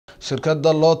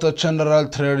Shirkada Looto General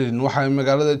Trading waxay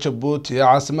magaalada Djibouti ee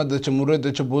caasimadda Jamhuuriyadda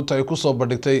Djibouti ay ku soo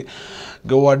bandhigtay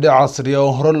gawaadhi casri ah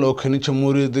oo hore loo keenay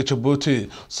Jamhuuriyadda Djibouti.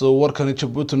 Soo warkani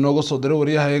Djibouti nooga soo diray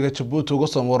waryahayaga Djibouti uga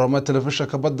soo warramay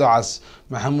telefishinka Badacas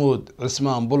Maxamuud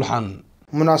Cismaan Bulxan.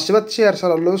 Munaasabad shir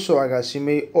sare loo soo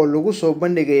agaasimay oo lagu soo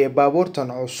bandhigay baabuurtan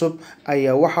cusub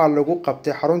ayaa waxaa lagu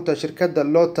qabtay xarunta shirkadda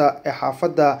Looto ee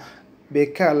xaafadda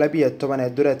Tvga 12 ee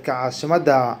duleedka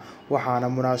caasimadda. waxaana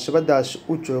munaasabadaas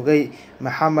u joogay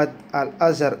Maxamed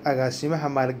Al-Azhar agaasimaha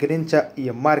maalgelinta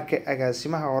iyo Marka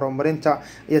agaasimaha horumarinta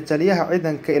iyo taliyaha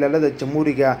ciidanka ilaalada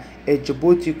jamhuuriga ee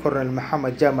Djibouti Colonel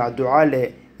Maxamed Jaamac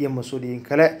Ducaale iyo mas'uuliyiin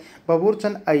kale.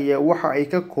 baabuurtan ayaa waxa ay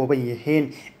ka kooban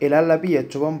yihiin ilaa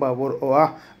 12 baabuur oo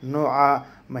ah nooca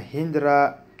Mahindra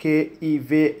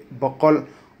KEV 100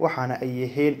 waxaana ay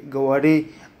yihiin gawaadhi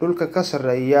dhulka ka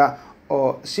sareeya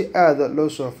oo si aad loo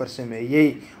soo farsameeyay.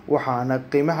 waxaana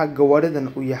qiimaha gawaadhidan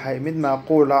uu yahay mid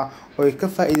macquul ah oo ay ka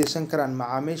faa'iideysan karaan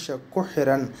macaamiisha ku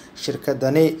xiran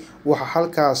shirkadani. waxa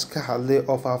halkaas ka hadlay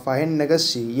oo faahfaahin naga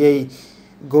siiyay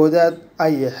goodaad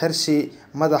ay xirsi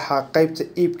madaxa qaybta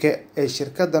iibka ee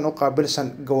shirkadan u qaabilsan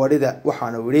gawaadhida.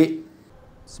 waxaana wili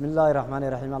bismillaahir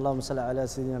rahmaanir rahiim allahumma salli ala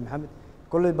sayyidina maxamed.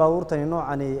 kulli baabuurtani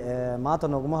noocani maanta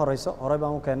nooguma horeyso horey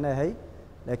baan u keenahay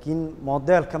laakiin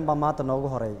modelkan ba maanta noogu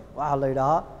horeeyay waxa la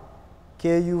yiraahdaa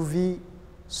KUV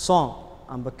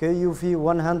 100 amba KUV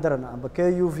 100 amba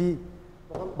KUV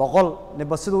 100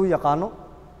 niba sidoo u yaqaano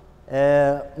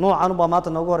noocan ba maanta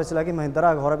noogu horeysay laakiin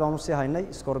Mahindraga hore baan u sii haynay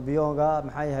Scorpionga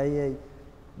maxay hayay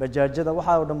bajaajada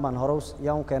waxa oo dhan baan hore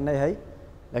yaan keenahay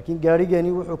laakiin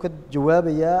gaarigeeni wuxuu ka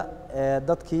jawaabayaa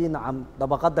dadkii nacam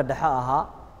dabaqada dhexe ahaa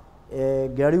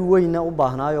gaari weyn u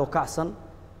baahnaayo kacsan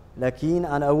laakiin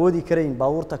aan awoodi karayn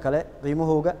baabuurta kale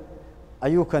qiimahooga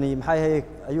ayuu kani maxay hayay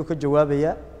ayuu ka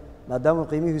jawaabayaa maadaama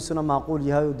qiimihiisuna macquul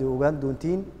yahay oo ogaan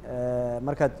doontiin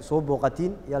markaad soo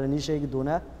booqatiin yaa la nii sheegi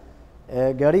doonaa.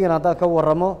 gaarigan hadda ka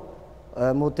waramo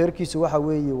mootorkiisu waxa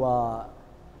weeye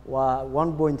waa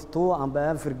 1.2 amba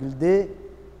anfir gilde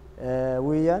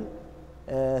weeyaan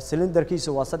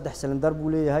silindarkiisu waa 3 silindar buu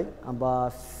leeyahay amba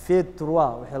feetrwa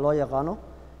waxa loo yaqaano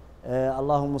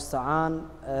اللهم استعان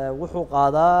wuxuu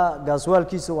qaadaa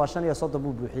gaaswaalkiisa waa 35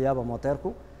 buu buuxiyaaba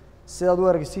mootorku sidaad u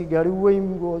aragtay gaari weyn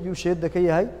oo sheeda ka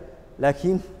yahay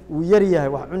laakiin uu yar yahay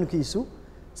wax cunkiisu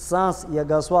saans iyo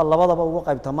gaaswaal labadaba ugu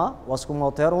qaybtama waa isku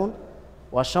mootoruun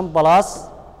waa 5 plus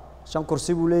 5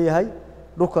 kursi buu leeyahay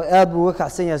dhulka aad buu uga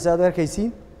kacsan yahay sidaad arkaysiin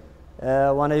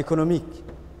waana economic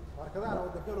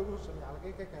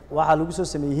waxa lagu soo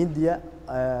sameeyay Hindiya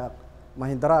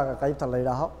Mahindraga qaybta la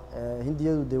yiraahdo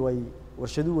Hindiyadu de way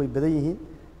warshadu way badan yihiin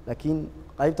laakiin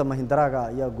qaybta Mahindraga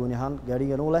ayaa gooni ahaan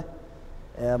gaarigan u leh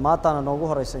maantana noogu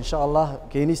horeysa insha Allah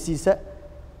keenistiisa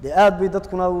de aad bay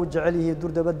dadkuna u jecel yihiin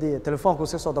dur dabadda telefoonku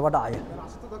iska soo daba dhacaya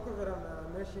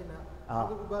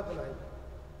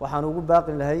waxaan ugu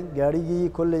baaqi lahay gaarigii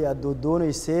kulay aad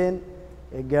doonayseen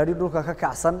gaari dhulka ka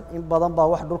kacsan in badan baa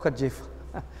wax dhulka jiifa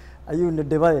ayuu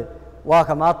nidibay waa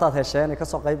ka maanta hesheen ka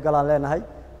soo qayb galaan leenahay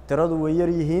tiradu way yar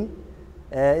yihiin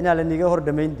ina la niga hor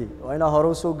dhameeyay waa ina hore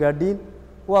soo gaadhiin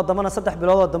waa damana 3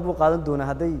 bilood dambe u qaadan doona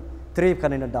haday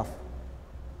tripkan ina dhaaf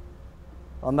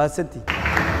waa maasanti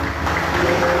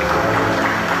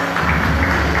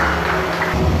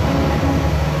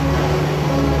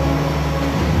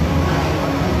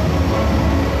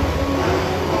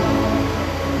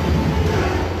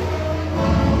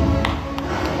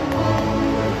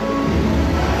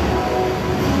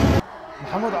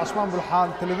محمود عثمان بلحان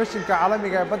تلفزيون كعالمي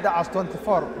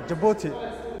Badacas24 Djibouti.